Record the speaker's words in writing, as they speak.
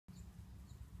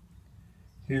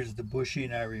Here's the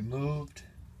bushing I removed.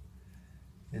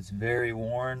 It's very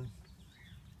worn.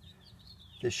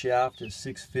 The shaft is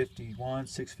 651,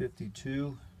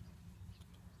 652.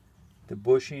 The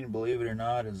bushing, believe it or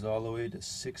not, is all the way to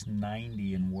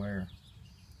 690 in wear.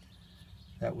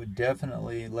 That would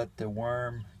definitely let the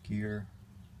worm gear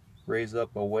raise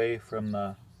up away from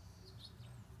the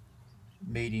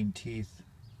mating teeth.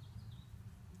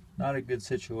 Not a good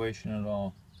situation at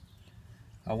all.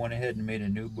 I went ahead and made a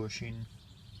new bushing,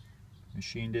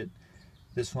 machined it.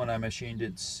 This one I machined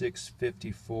it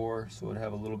 654, so it would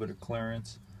have a little bit of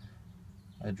clearance.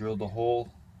 I drilled a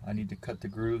hole. I need to cut the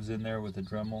grooves in there with a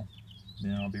Dremel,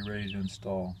 then I'll be ready to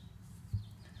install.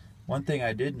 One thing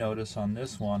I did notice on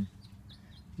this one,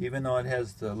 even though it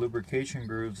has the lubrication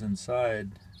grooves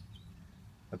inside,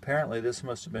 apparently this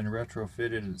must have been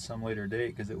retrofitted at some later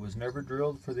date because it was never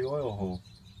drilled for the oil hole.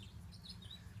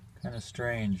 Kind of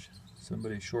strange.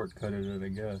 Somebody shortcutted it, I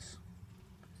guess.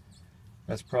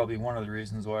 That's probably one of the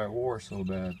reasons why it wore so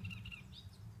bad.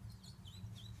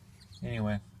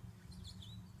 Anyway,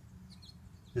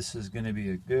 this is going to be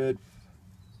a good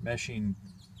meshing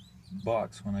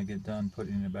box when I get done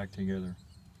putting it back together.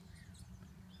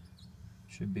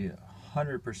 Should be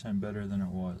 100% better than it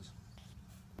was.